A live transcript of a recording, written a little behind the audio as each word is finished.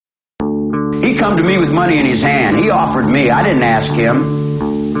come to me with money in his hand. He offered me. I didn't ask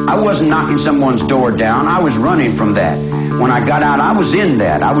him. I wasn't knocking someone's door down. I was running from that. When I got out, I was in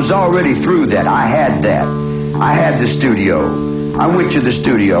that. I was already through that. I had that. I had the studio. I went to the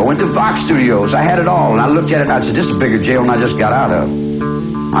studio. Went to Vox Studios. I had it all. And I looked at it and I said, this is a bigger jail than I just got out of.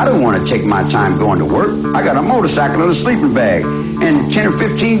 I don't want to take my time going to work. I got a motorcycle and a sleeping bag and 10 or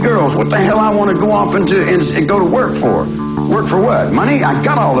 15 girls. What the hell I want to go off and go to work for? Work for what? Money? I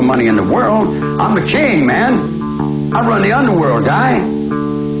got all the money in the world. I'm the king, man. I run the underworld, guy.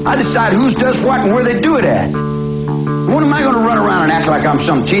 I decide who does what and where they do it at. What am I going to run around and act like I'm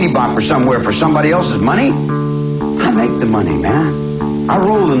some teeny bopper somewhere for somebody else's money? I make the money, man. I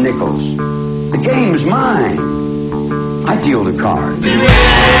roll the nickels. The game is mine. I deal the cards.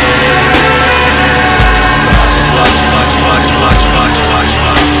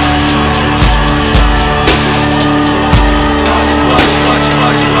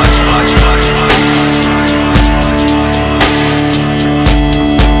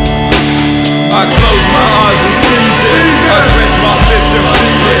 I close my eyes and seize it. I clench my fists and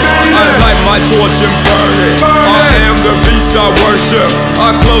beat it. I light my torch and burn it. I am the beast I worship.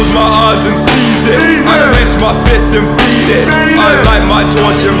 I close my eyes and seize it. I clench my fists and beat it. I light my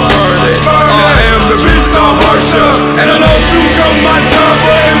torch and burn it. I am the beast I worship. And I know soon come my time,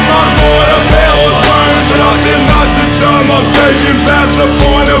 but in my mortal hell is burned. But I did not the time. I'm taking past the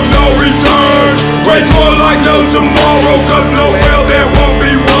point of no return. Wage war like no tomorrow, cause no hell there won't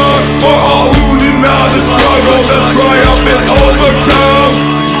be one. For all who deny the struggle, the triumph and overcome.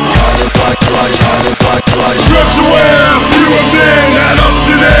 Strips away, few of them that up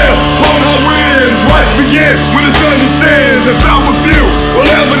to there. On our winds, rise begin when the sun descends. And found with few will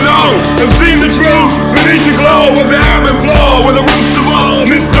ever know have seen the truth beneath the glow of the ebb and flow, where the roots of all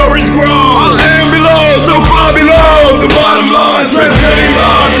mysteries grow. I am below, so far below the bottom line. Transmitting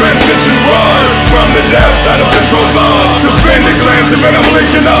love, transmissions rise from the depths out of control love. Suspended glance and I'm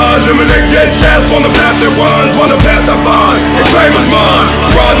blinking eyes. And when it gets cast on the path that runs, on the path I find, and claim as mine.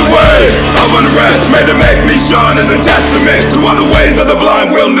 Ride the way of unrest, made to make me shine as a testament to all the ways of the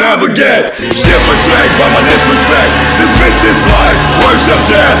blind will never get. Ship or shake by my disrespect. Dismiss this life, worship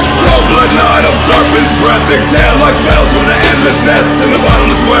death. Cold blood night of serpent's breath. Exhale like smells from the endless nest in the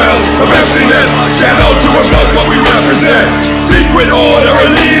bottomless well of emptiness. Channel to evoke what we represent. Secret order,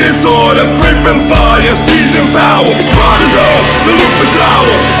 elitist order. Creepin fire, season power. Riders up, the loop is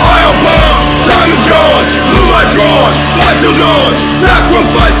our. I am bound, time is gone. Blue light drawn, fly till dawn.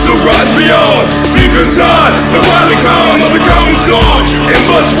 Sacrifice to rise beyond. Deep inside, the violent calm of the coming storm. In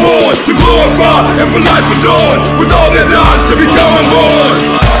blood sworn, to glorify and for life adorn. With all that dies to become unborn.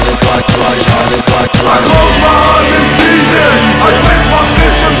 I close my eyes and seize it. I clench my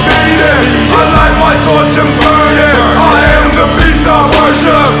fists and beat it. I light my torch and burn it. I am the beast I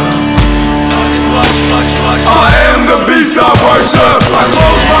worship. I am the beast I worship. I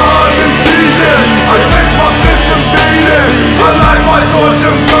close my eyes and seize it. I clench my fists and beat it. I light my torch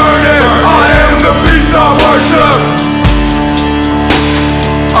and burn it. I am the beast I worship.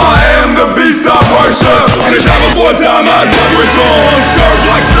 I am the beast I worship. In a time before time I'd wonder it's on. Scarves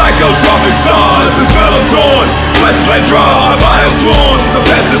like psychotropic stars. The smell of torn, flesh blade dry. I have sworn the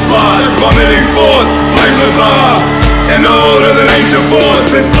best is life, vomiting forth flames of fire. And older than ancient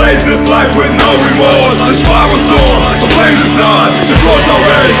force that slays this life with no remorse. The spiral storm, the flames inside. The torch I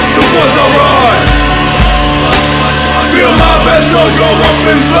raise, the force I ride. Feel my vessel go up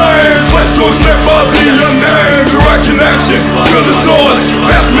in flames. Flesh torn slip by the unnamed. Direct connection to the source.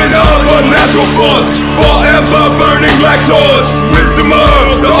 Vestment of a natural force. Forever burning black torch. Wisdom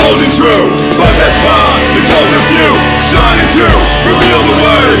of the old and true. Possessed by the chosen few. Shining to reveal the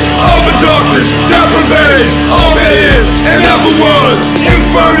ways of the darkness that pervades all that is and ever was.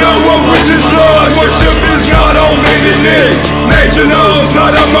 Inferno of witches' blood. Worship is not on bended knee. Nature knows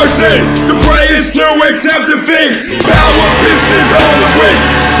not of mercy. To pray is to accept defeat. Power pisses on the weak.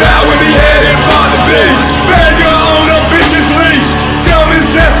 Bow and be headed by the beast. Beggar on a bitch's leash. Scum is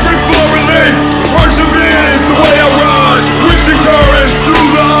desperate for relief. Worshiping is the way I ride. Wishing currents through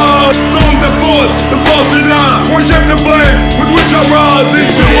the odds. Storms that force the false deny. Worship the flame with which I rise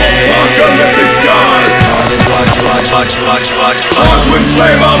into apocalyptic skies. Harshwind's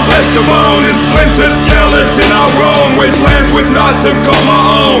flame, I'm blessed to bone. His splintered skeleton I roam. Wastelands with not to call my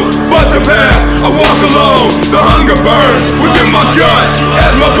own. But the path I walk alone. The hunger burns within my gut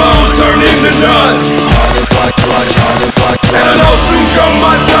as my bones turn into dust. And I know soon come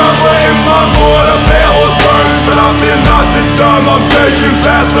my time, but in my mortal hell is burned. But I fear not the time, I'm taking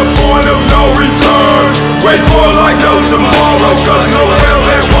past the point of no return. Wait for like no tomorrow, cause no hell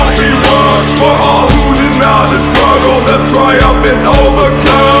there won't be one. For all who deny the struggle, the triumph and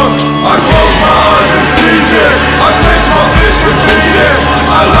overcome. I close my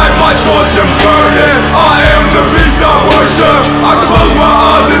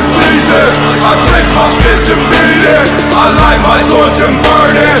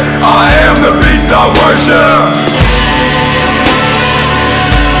I worship.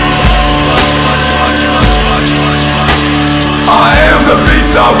 I am the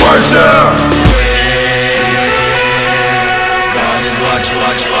beast I worship. God is watch.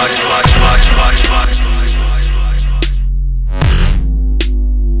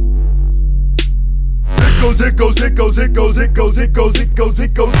 It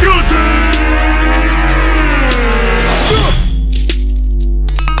goes, Guillotine!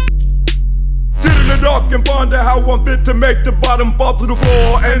 Sit in the dark and ponder how I'm fit to make the bottom fall through the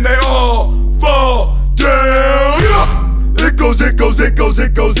floor, and they all fall down. It goes, Out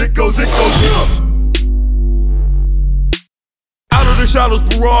of the shadows,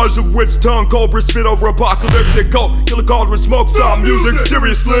 barrage of witch tongue, cobra spit over apocalyptic cold. Killer cauldron, smoke, stop music,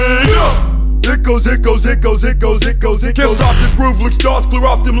 seriously. It goes. Can't stop the groove, looks jaws, clear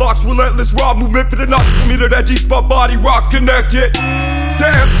off them locks. Relentless raw movement for the knock. Me to that G-spot body rock connected to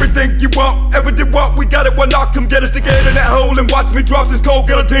everything you want, ever did want. We got it, one knock, come get us together in that hole and watch me drop this cold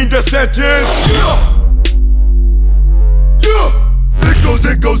guillotine death sentence. It goes,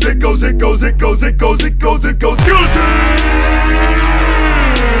 guillotine!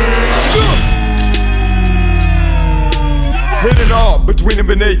 Hidden all between and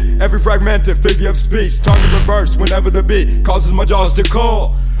beneath every fragmented figure of speech. Tongue in reverse whenever the beat causes my jaws to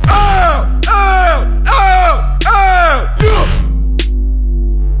call. Ow! Ow! Ow! Ow! Yeah!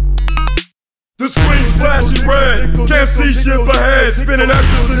 The screen flashing red, can't see shit ahead. Spinning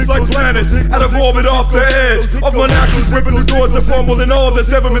exorcists like planets, out of orbit off the edge of my actions, ripping the doors to far more than all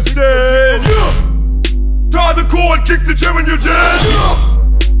that's ever been said. Yeah! Tie the cord, kick the gem and you're dead.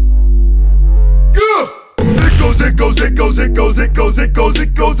 Yeah! It goes,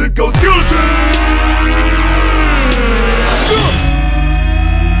 Guillotine!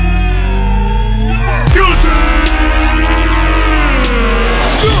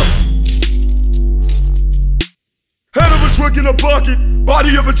 Head of a trick in a bucket,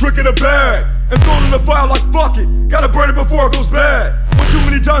 body of a trick in a bag, and thrown in the fire like fuck it. Gotta burn it before it goes bad. But too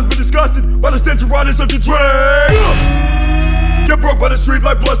many times been disgusted by the stench of riding such a drag. Get broke by the street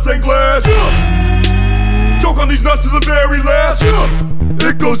like bloodstained glass. Choke on these nuts to the very last.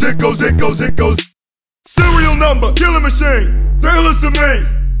 It goes. Serial number, killing machine. The illest of means.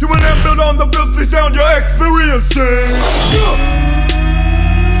 Doing that build on the filthy sound you're experiencing.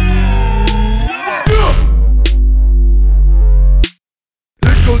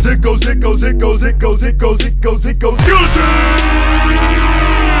 It goes, Guillotine!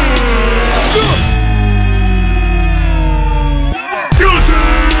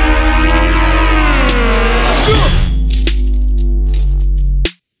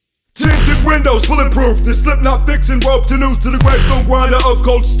 Tinted windows, bulletproof. The slip not fixing rope to noose to the gravestone grinder of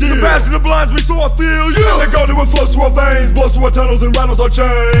cold steel. The passion that blinds me so I feel you. They go to it, flows through our veins, blows through our tunnels and rattles our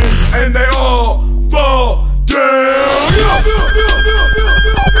chains, and they all fall down.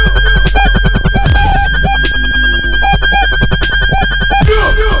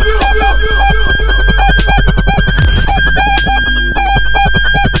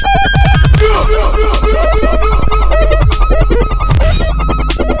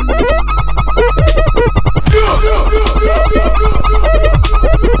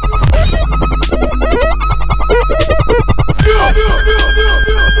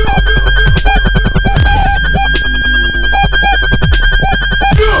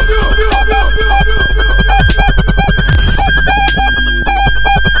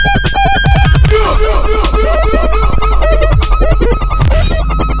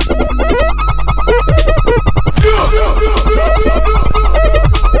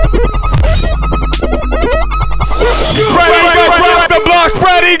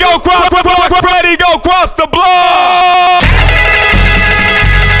 Ready, go cross the block.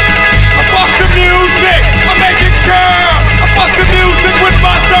 I fuck the music, I make it curl. I fuck the music with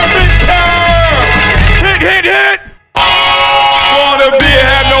my serpent curl. Hit. Wanna be,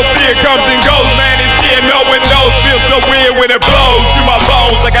 have no fear, comes and goes, man. It's here, no windows, feels so weird when it blows through my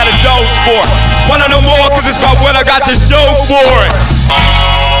bones. I got a dose for it. Wanna know more, cause it's about what I got to show for it.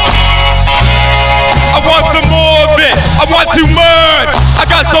 I want some more of it, I want too much. I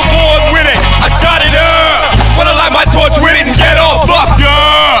got so bored with it, I shot it up. Wanna light my torch with it and get all fucked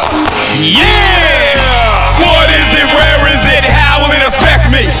up. Yeah! What is it, where is it, how will it affect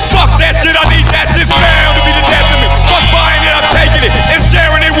me? Fuck that shit, I need that shit bound to be the death of me. Fuck buying it, I'm taking it and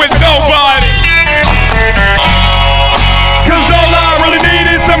sharing it with nobody. Cause all I really need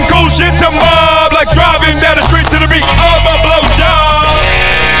is some cool shit to mob, like driving down the street to the beat of a blowjob.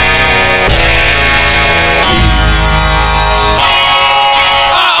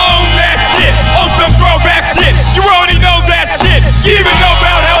 Throwback shit, you already know that shit. You even know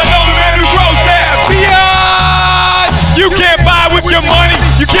about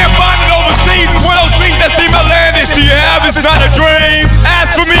a dream.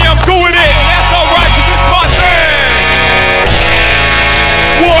 As for me, I'm cool with it. That's alright, cause it's my thing.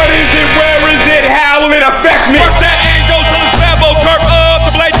 What is it? Where is it? How will it affect me? Work that angle till it's level. Curve up,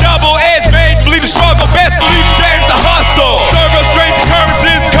 the blade double. Edge made, believe the struggle. Best believe the game's a hustle. Serve up strange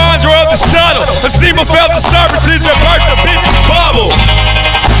occurrences, conjure up the subtle. A seam of felt disturbances that burst the pitch bubble.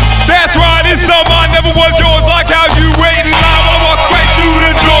 That's right, it's all mine, never was yours. Like how you wait in line while I walk straight through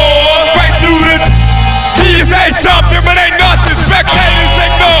the door. Straight through the... You say something, but ain't nothing. Spectators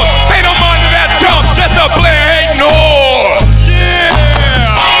ignore. Pay no mind to that jump, just a player hating whore. Yeah!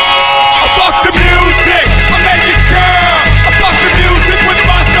 I fuck the music, I make it curl. I fuck the music with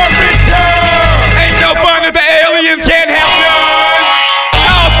my serpent turn. Ain't no fun if the aliens can't have none.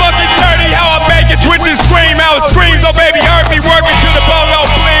 How I fucking dirty, how I make it twitch and scream. How it screams, oh baby hurt me, working to the bone, oh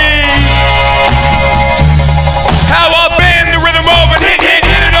please. How I bend the rhythm over, hit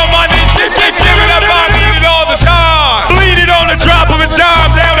it on my knees, give it up, I need it all the time. Bleed it on the drop of a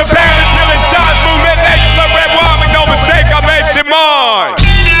dime, down the pound until it shines. Movement, naked, blood, red wine, make no mistake, I made it mine.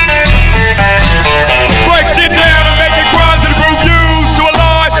 Break shit down and make it grind to the groove used to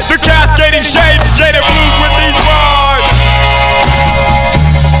align. The cascading shades, jaded blues with these rhymes.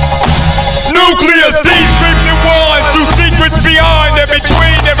 Nucleus, these creeps and wines, through secrets behind and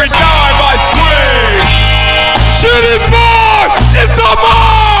between every dime I scream. Shit is mine! It's all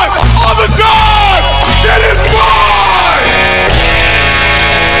mine! All the time! Shit is mine!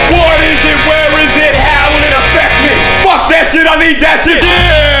 What is it? Where is it? How will it affect me? Fuck that shit, I need that shit!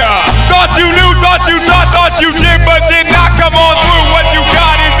 Yeah! Thought you knew, thought you did, but did not come on through. What you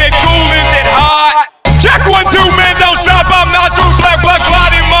got, is it cool, is it hot? Check 1, 2, man, don't stop, I'm not through. Black blood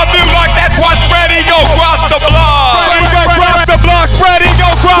clotting my view like that's why spread ego cross the block. Cross the block, spread ego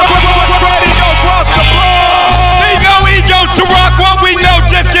cross the block. Ain't no egos to rock, what we know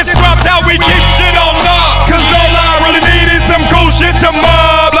just gets dropped. How we keep shit on lock. Cause all I really need is some cool shit to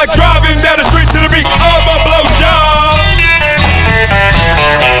mob. Like driving down the street to the beat of a blowjob.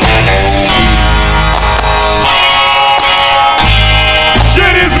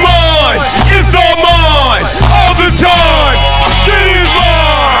 Shit is mine, it's all mine, all the time. Shit is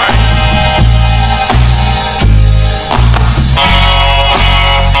mine.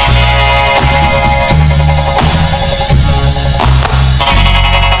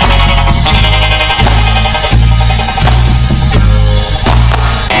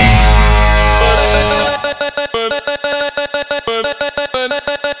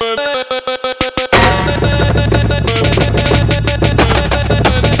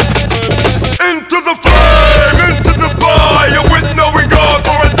 Into the flame, into the fire, with no regard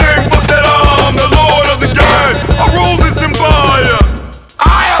for a thing. Fuck that, I'm the lord of the game. I rule this empire.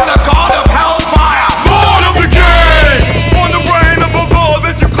 I am the god of hellfire, lord of the game. On the reign of a law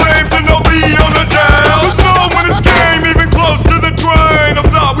that you claim to know beyond a doubt. There's no one escape, even close to the train of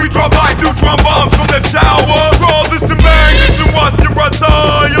thought. We drop like neutron bombs from the tower. Draw this and bang this and watch your rise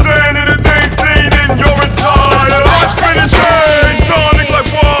higher than anything seen in your entire life. Spin and change, sonic like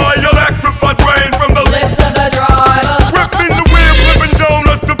wire. Electrified rain from the Lips of the driver. ripping the wheel, flipping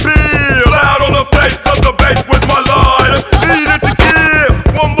donuts to peel. Out on the face of the bass with my lighter. Needed to give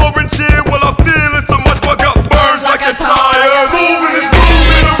one more and cheer while I feel it so much my gut burns like a tire. Moving is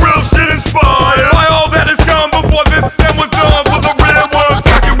moving, the real shit inspired by all that has come before this and was done. For the real ones,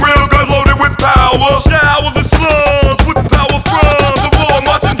 packing real guns loaded with power. Shower the slums with power from the war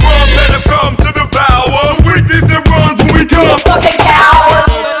marching drums that have come to devour. The weakness that runs when we come. Fucking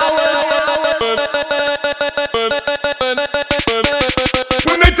cowards.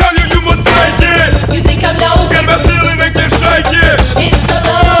 When they tell you you must take it, You think I'm no get my feeling and can shake it. It's so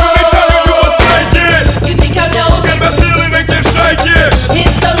When they tell you you low. must take it, You think I'm no get my feeling and can shake it.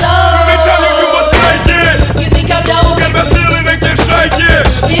 It's so When they tell you you low. must take it, You think I'm no get my feeling and can shake it.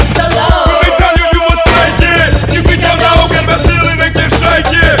 It's so When low. they tell you you must take it, you think I know, get my feeling and can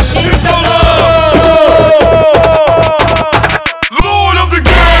shake it. It's so low. Lord of the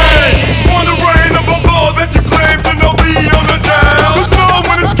game, on the reign of a law that you claim to know beyond a doubt. There's no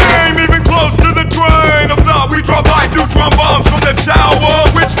one escape, even close to the train of thought. We drop like neutron bombs from the tower,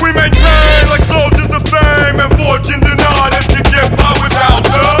 which we maintain like soldiers of fame and fortune denied us to get by without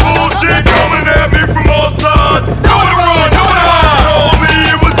the bullshit coming at me from all sides. No one to run, no one to hide. Told me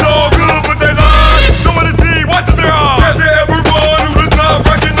it was all good, but they lied. Don't want to see, watch their eyes. There's everyone who does not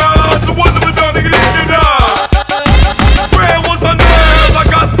recognize the ones that we don't think it is to die. Where was I now?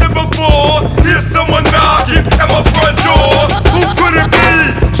 Like I said before, here's someone knocking at my front door. Who could it be?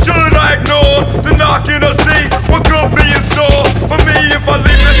 Should I ignore the knocking or see what could be in store for me if I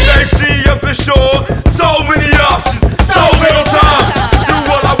leave the safety of the shore? So many options, so little time to do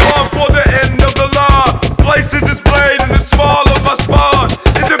what I want for the end of the line. Places displayed in the small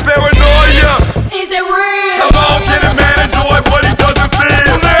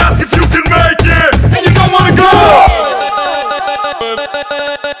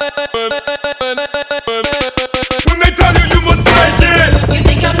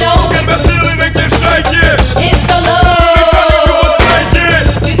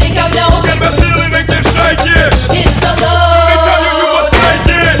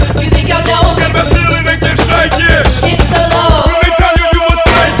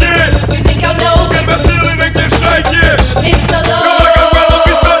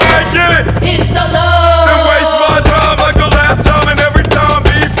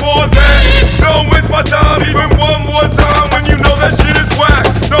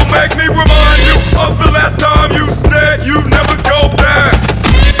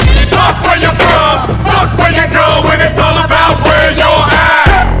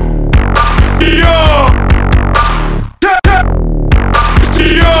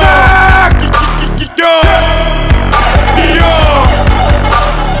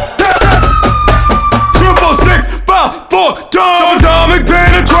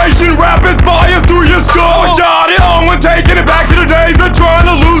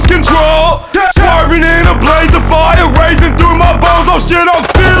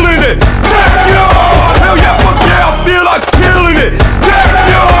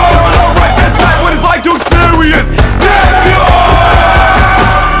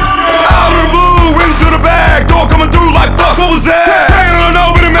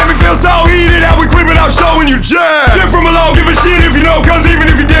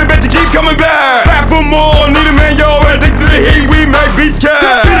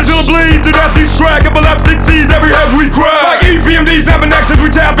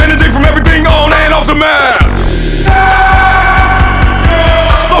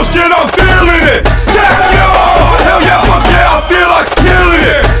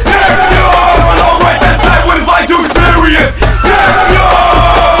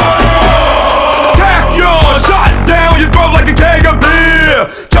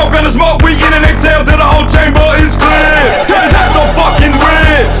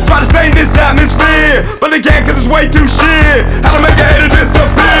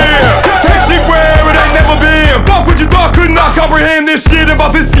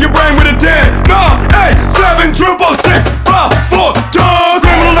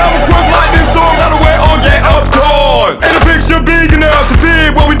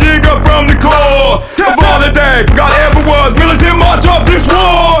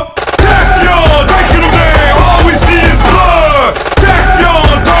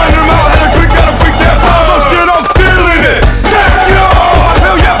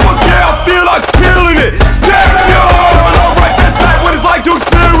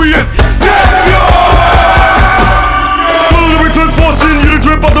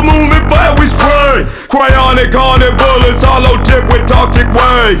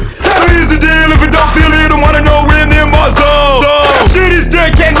ways. Here's the deal, if you don't feel it, don't wanna know we're near my zone. Shit is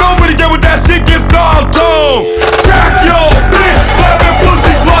dead, can't nobody get with that shit, get style tone. Takyon, bitch, slapping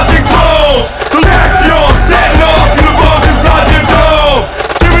pussy, plotting clothes. Takyon, setting off you the bones inside your dome.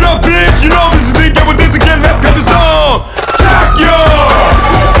 Give it up, bitch, you know this is it, get with this again, left cause it's on. Takyon,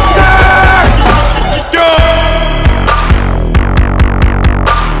 Takyon.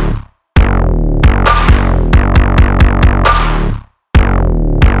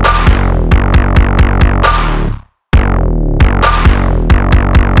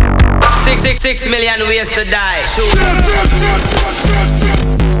 6 million ways to die.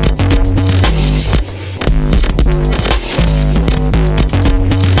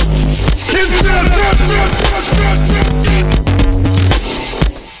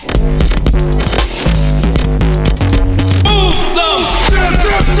 Move some.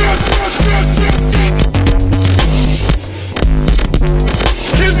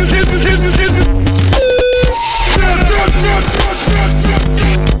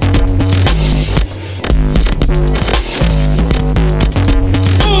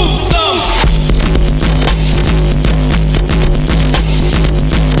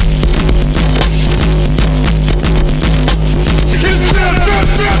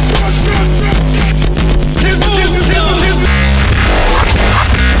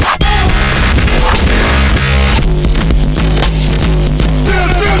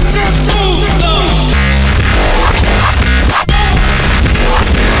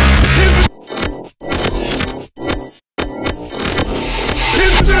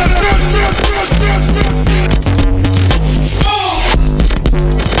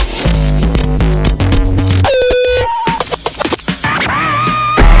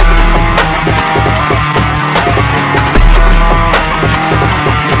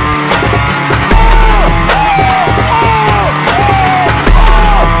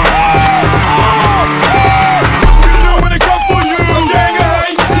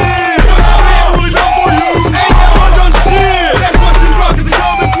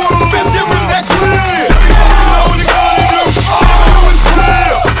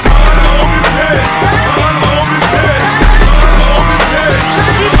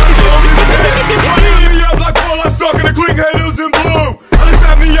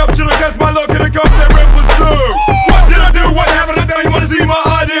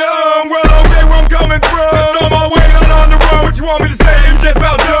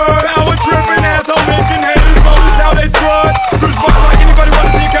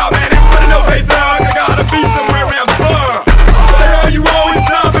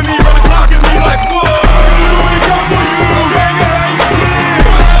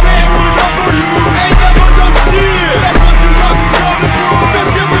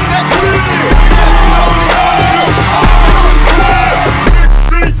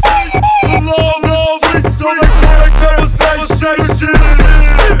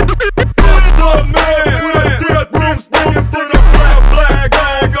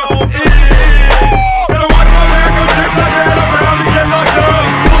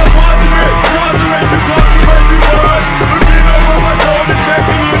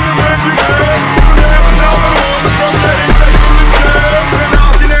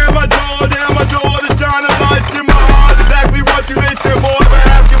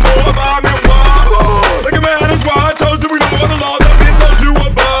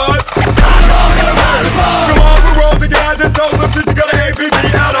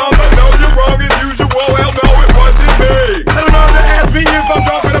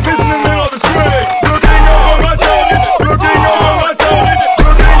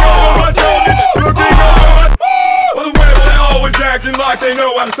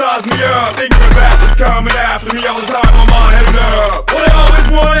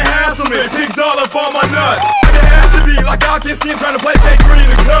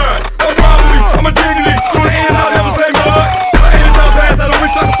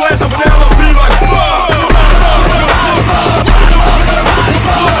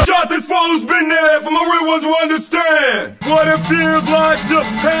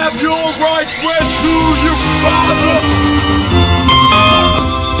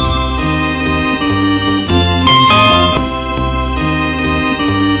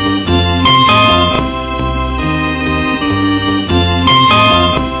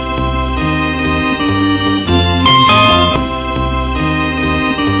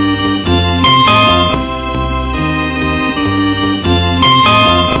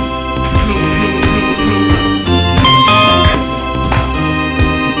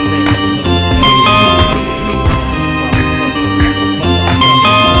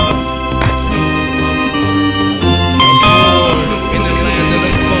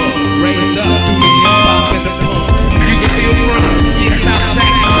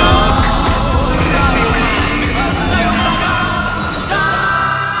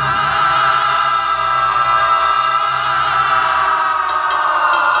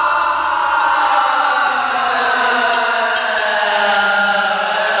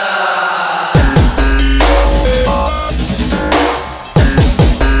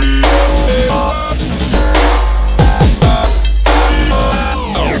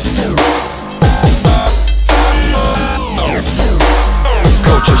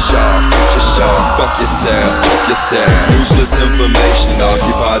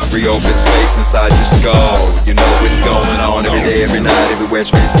 every open space inside your skull. You know what's going on every day, every night, everywhere.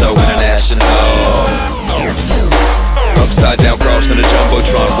 It's so international. Upside down, crossing the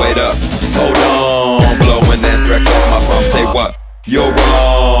jumbotron. Wait up, hold on, blowing anthrax off my palm. Say what? You're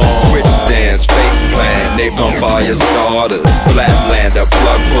wrong. Switch stands, face plan, napalm fire starters, flatlander,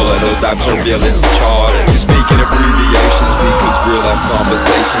 plug puller, those dive turbulence charters. You speak in abbreviations because real life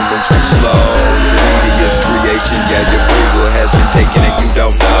conversation moves too slow. The media's creation, yeah, your free will has been taken and you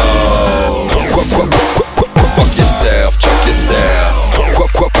don't know. Fuck yourself, chuck yourself.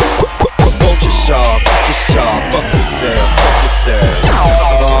 Bolt your shaw, fuck yourself, fuck yourself.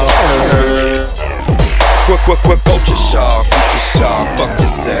 Bolt your shaw, future shaw, fuck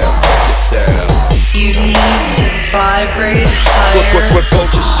yourself. You need to vibrate higher.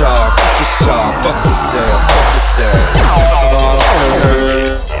 Bolt your shaw, future shaw, fuck yourself.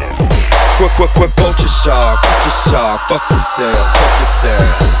 Bolt your shaw, future shaw, fuck yourself.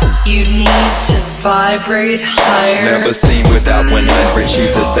 You need to vibrate higher. Never seen without 100,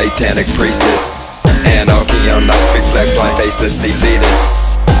 she's a satanic priestess. Anarchy on nice big flag flying faceless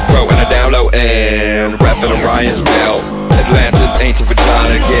elitists. Growing a down low and rapping Orion's belt. Atlantis ancient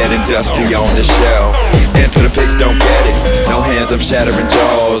vagina getting dusty on the shelf. Into the pigs don't get it, no hands up shattering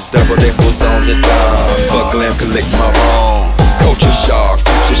jaws. Double nipples on the dime, fuck glam can lick my bones. Culture shock,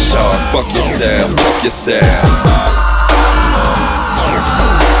 future shock, fuck yourself, chuck yourself.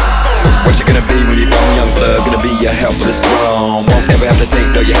 What you gonna be when you're grown, young blood? Gonna be a helpless throne. Won't ever have to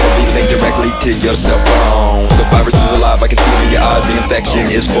think, no, you have to be linked directly to your cell phone. The virus is alive, I can see it in your eyes. The infection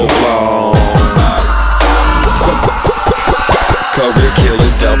is full blown. Career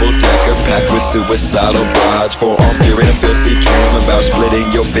killer, double-decker, packed with suicidal brides. Forearm pure in a filthy dream about splitting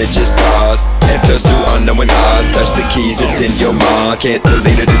your bitch's thighs. Enters through unknowing eyes, touch the keys, it's in your mind. Can't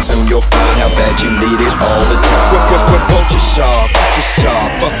delete it and soon you'll find how bad you need it all the time. Bolt your shaw, fuck yourself.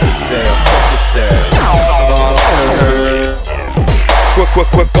 Bolt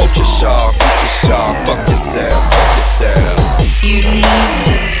your shaw, future shaw, fuck yourself. You need to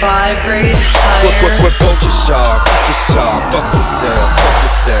vibrate higher. Bolt your shaw, future shaw, fuck yourself.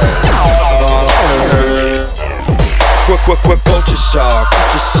 Bolt your shaw,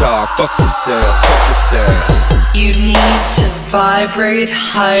 future shaw, fuck yourself. You need to vibrate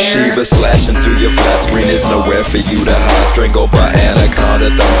higher. Shiva slashing through your flat screen, is nowhere for you to hide. Strangled by anaconda,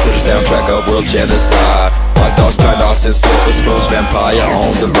 thumb to the soundtrack of world genocide. My dogs turned ox and silver spoons, vampire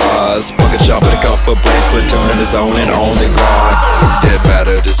on the rise. Bucket shop with a cup of brains, platoon in his own and only grind. Dead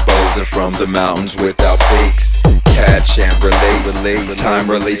matter disposing from the mountains without peaks. Catch and release, time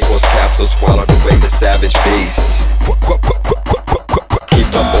release force capsules swallowed away the savage beast.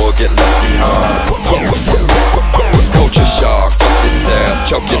 Keep the organ left behind. Culture shock, fuck yourself,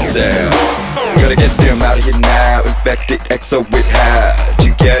 choke yourself. Gotta get them out of here now. Infected exo with hide.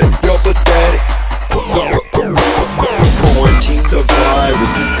 You get it? You're pathetic. Quarantine the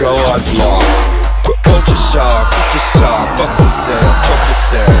virus, God block. Culture shock, future shock, fuck yourself, choke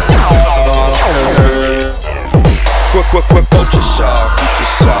yourself. Culture shock, future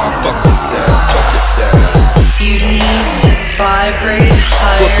shock, fuck yourself, choke yourself. You need to vibrate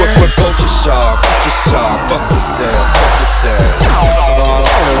higher. Culture shock, future shock, fuck yourself,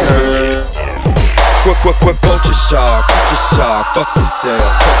 Culture shock, future shock, fuck yourself.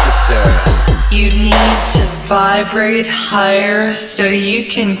 You need to vibrate higher so you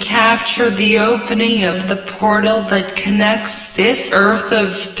can capture the opening of the portal that connects this Earth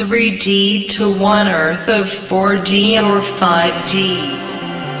of 3D to one Earth of 4D or 5D.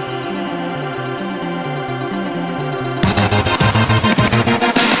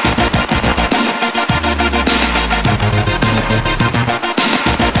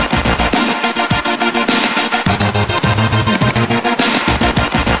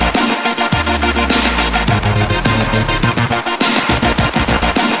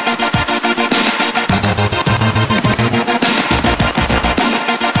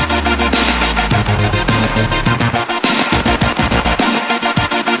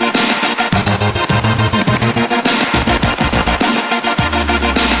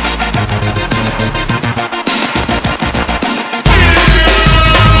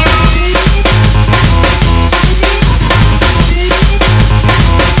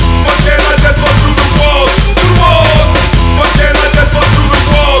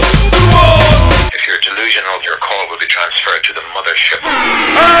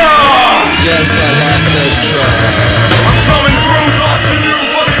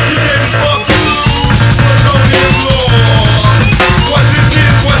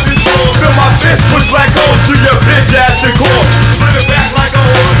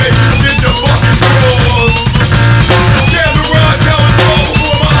 Stand around, now it's over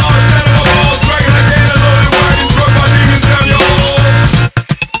for my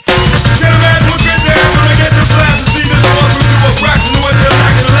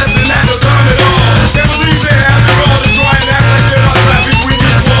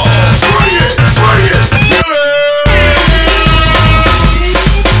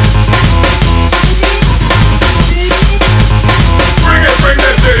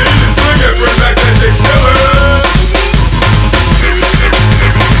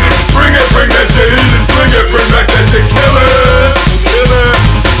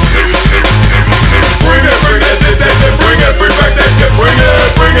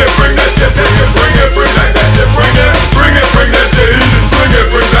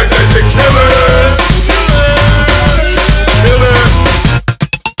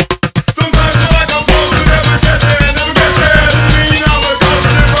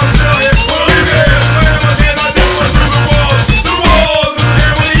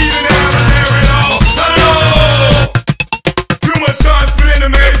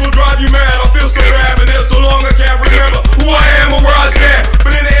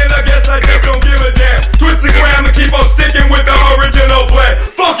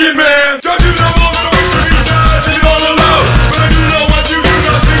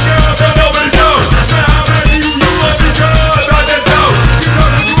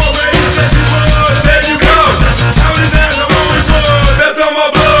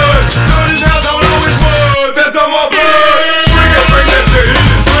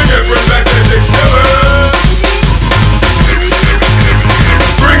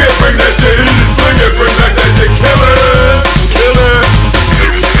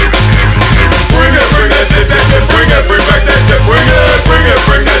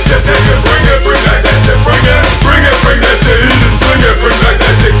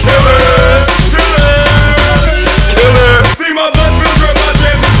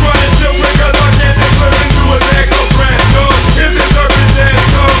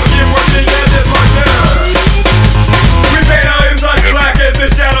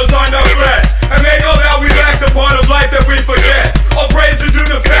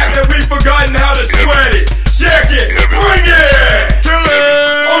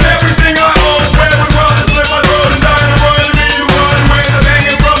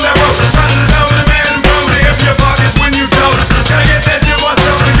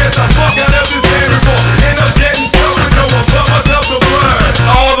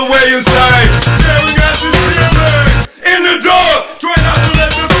stay insane. Staring at this ceiling, in the dark, try not to let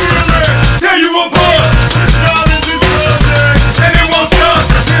the feeling tear you apart. The silence is closing, and it won't stop.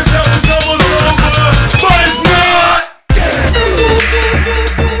 This house is almost over, but it's not.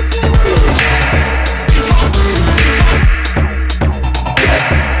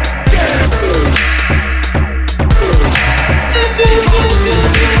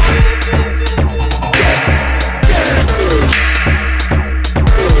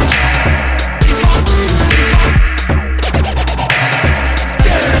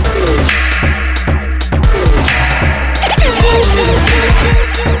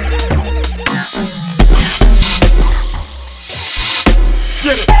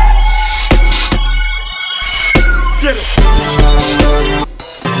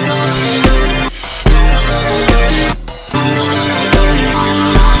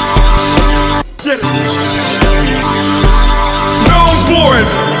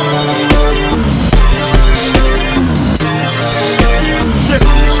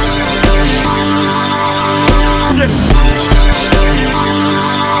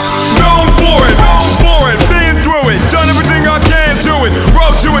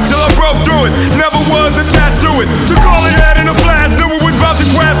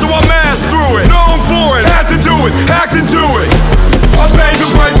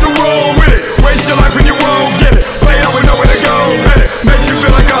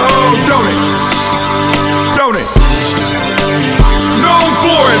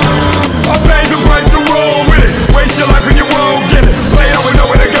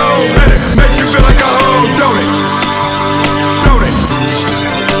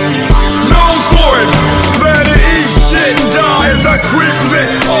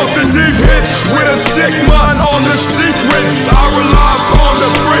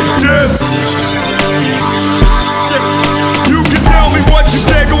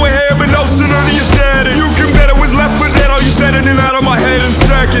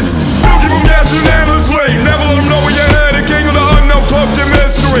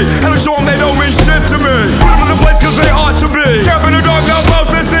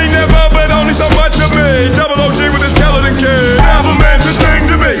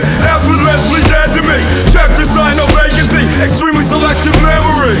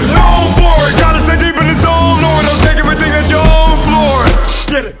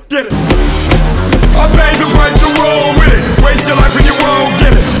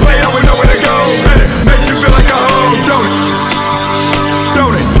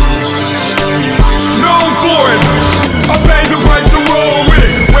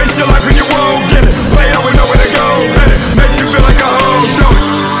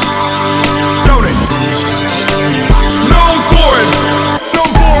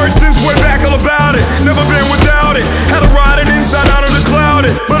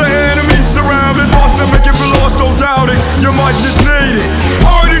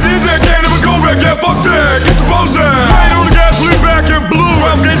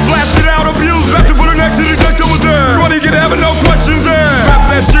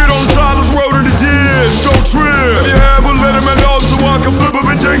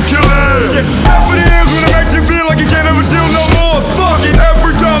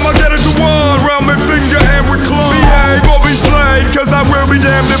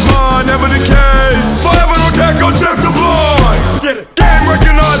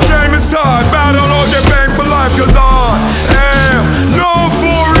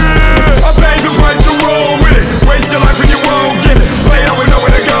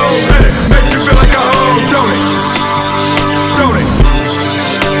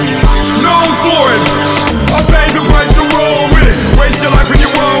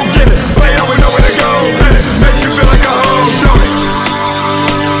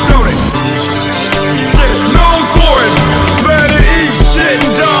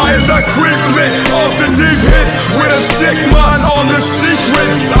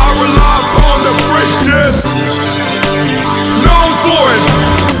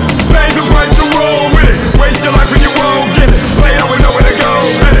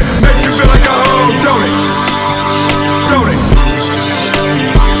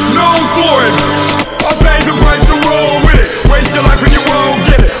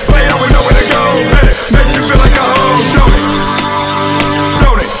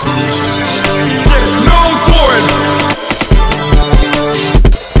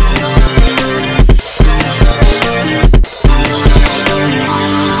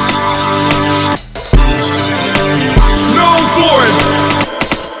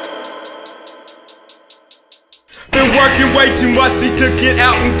 working way too much, need to get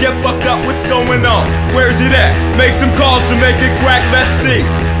out and get fucked up. What's going on? Where's it at? Make some calls to make it crack, let's see.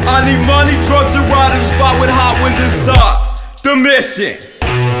 I need money, drugs, and ride in the spot with hot winds inside. The mission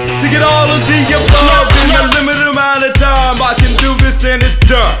to get all of the above in a limited amount of time. I can do this and it's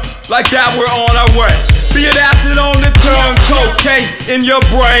done. Like that, we're on our way. Be it acid on the tongue, cocaine in your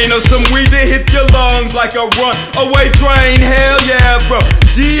brain, or some weed that hits your lungs like a runaway train. Hell yeah, from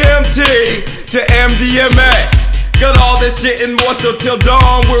DMT to MDMA. Got all this shit and more, so till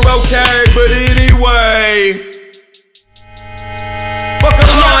dawn we're okay. But anyway, fuck a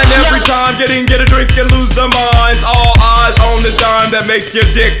line every time, get a drink and lose their minds. All eyes on the dime that makes your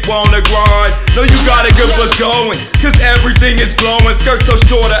dick wanna grind. No, you gotta get what's going, cause everything is glowing. Skirt so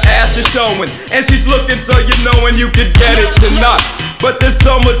short, her ass is showing, and she's looking so you knowin' you could get it tonight. But there's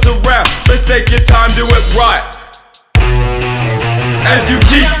so much around, let's take your time, do it right. As you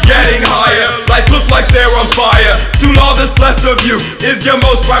keep getting higher, lights look like they're on fire. Soon all that's left of you is your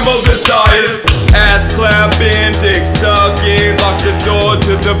most primal desires. Ass clapping, dick sucking, lock the door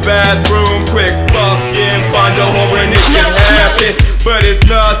to the bathroom, quick fucking, find a home and it can happen. But it's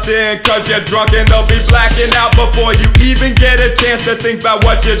nothing, cause you're drunk and they'll be blacking out before you even get a chance to think about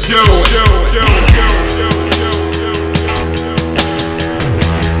what you're doing.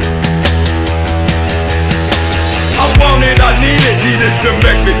 I want it, I need it to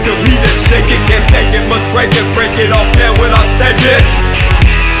make me feel heated. Shake it, can't take it, must break it off there when I say bitch.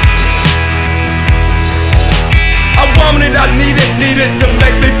 I want it, I need it to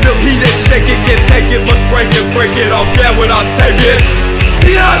make me feel heated. Shake it, can't take it, must break it off there when I say bitch.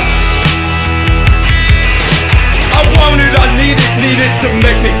 Yes! I want it, I need it to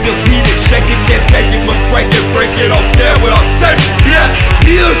make me feel heated. Shake it, can't take it, must break it off there when I say bitch.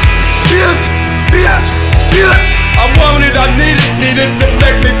 Bitch. I want it, I need it to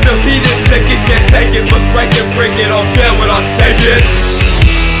make me feel heated. Take it, can't take it, must break it off there when I say bitch.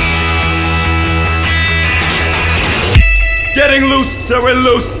 Getting looser and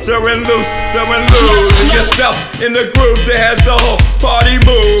looser and looser and losing yourself in the groove that has the whole party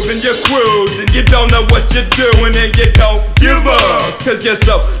moving. You're cruising, you don't know what you're doing and you don't give up, cause you're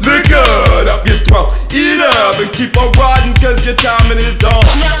so liquored up. You throw it up and keep on riding cause your timing is on.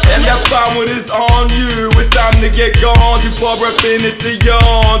 And that fine one is on you. It's time to get gone. Too far up in it to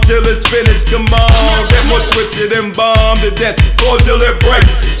yawn till it's finished, come on. Get more twisted and bombed to death or till it breaks.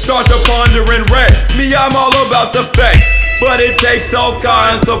 Start to ponder and rap. Me, I'm all about the fakes, but it takes all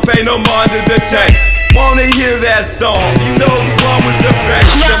kinds, so pay no mind to the tape. Wanna hear that song? You know the one with the bass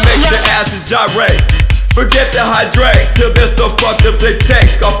that makes the asses gyrate. Forget to hydrate till they're so fucked up they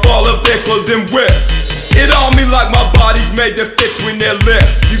take off all of their clothes and whip. It on me like my body's made to fit between their lips.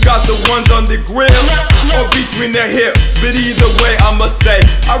 You got the ones on the grill or between their hips. But either way I'ma say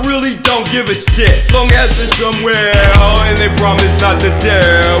I really don't give a shit, long as it's somewhere. Oh, and they promise not to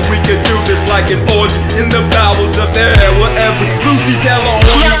dare. We could do this like an orgy in the bowels of air. Whatever, Lucy's hella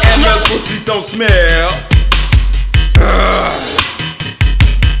horny and the pussies don't smell.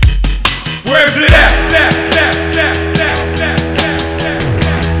 Where's it at?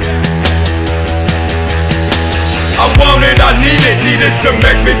 I want it, I need it to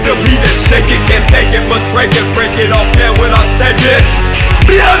make me feel heated. Shake it, can't take it, must break it off there when I say bitch.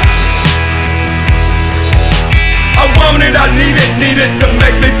 Bitch! I want it, I need it to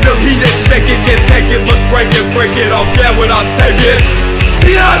make me feel heated. Shake it, can't take it, must break it off there when I say bitch.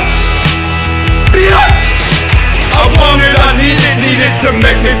 Bitch! Bitch! I want it, I need it to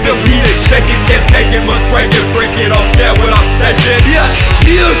make me feel heated. Shake it, can't take it, must break it off there when I say bitch.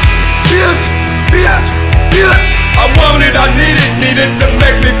 Bitch! I want it, I need it to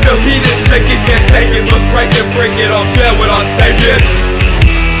make me feel heated. Take it, can't take it, must break it off there when I say bitch.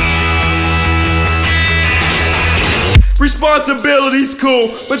 Responsibility's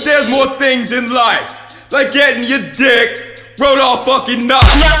cool, but there's more things in life, like getting your dick rode off fucking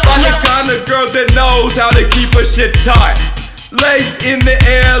night. I'm the kind of girl that knows how to keep her shit tight. Legs in the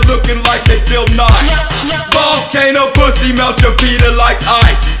air looking like they feel nice. Volcano pussy melts your Peter like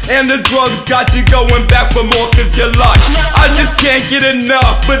ice. And the drugs got you going back for more cause you like. I just can't get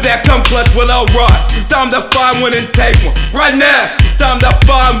enough, but that complex will alright. It's time to find one and take one. Right now, it's time to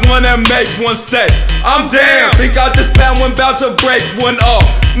find one and make one say I'm down. Think I just found one, about to break one off.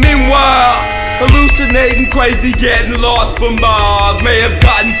 Meanwhile, hallucinating crazy, getting lost for miles. May have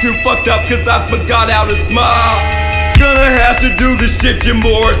gotten too fucked up cause I forgot how to smile. Gonna have to do the shit Jim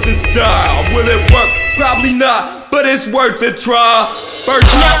Morrison style. Will it work? Probably not, but it's worth a try.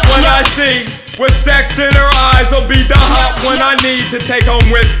 First hot one I see, with sex in her eyes, will be the hot one I need to take home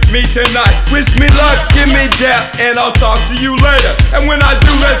with me tonight. Wish me luck, give me death, and I'll talk to you later. And when I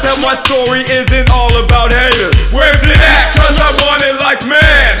do, let's have my story isn't all about haters. Where's it at? Cause I want it like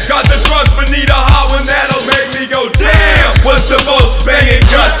man. Got the drugs but need a hot one that'll make me go damn. What's the most banging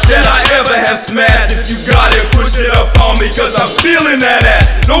guts?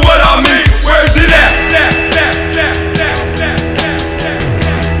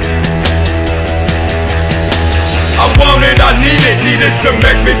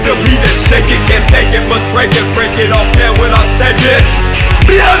 feel heat it, shake it, can't take it, must break it off, yeah, what I say, bitch.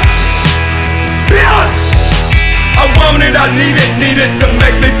 Bitch! Bitch! I want it, I need it to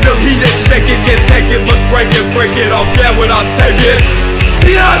make me feel heat it, shake it, can't take it, must break it off, yeah, what I say, bitch.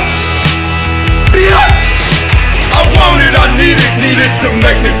 Bitch! Bitch! I want it, I need it to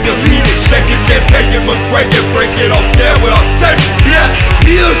make me feel heat it, shake it, can't take it, must break it off, yeah, what I say, bitch.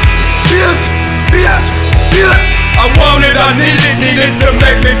 Bitch! Bitch! Bitch! Bitch! I want it, I need it to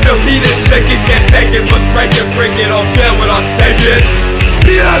make me feel heat it, shake it, can't take it, must break it off, yeah, what I say, bitch.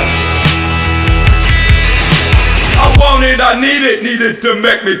 Bitch! I want it, I need it to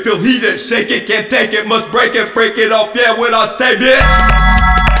make me feel heated. Shake it, can't take it, must break it off, yeah, what I say, bitch.